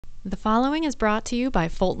The following is brought to you by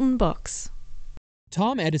Fulton Books.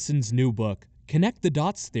 Tom Edison's new book, Connect the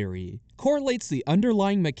Dots Theory, correlates the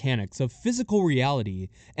underlying mechanics of physical reality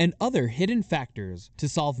and other hidden factors to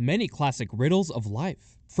solve many classic riddles of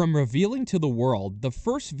life. From revealing to the world the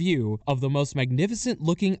first view of the most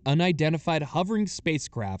magnificent-looking unidentified hovering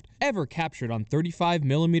spacecraft ever captured on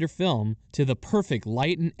 35mm film, to the perfect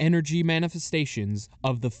light and energy manifestations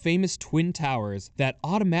of the famous twin towers that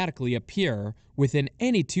automatically appear within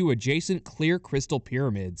any two adjacent clear crystal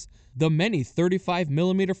pyramids, the many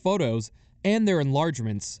 35mm photos and their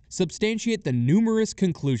enlargements substantiate the numerous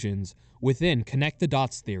conclusions within Connect the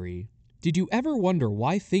Dots theory. Did you ever wonder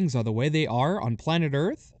why things are the way they are on planet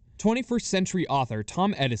Earth? 21st century author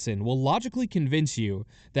Tom Edison will logically convince you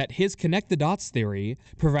that his Connect the Dots theory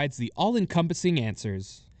provides the all-encompassing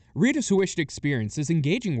answers. Readers who wish to experience this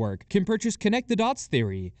engaging work can purchase Connect the Dots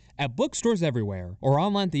theory at bookstores everywhere or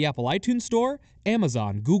online at the Apple iTunes Store,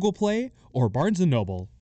 Amazon, Google Play, or Barnes & Noble.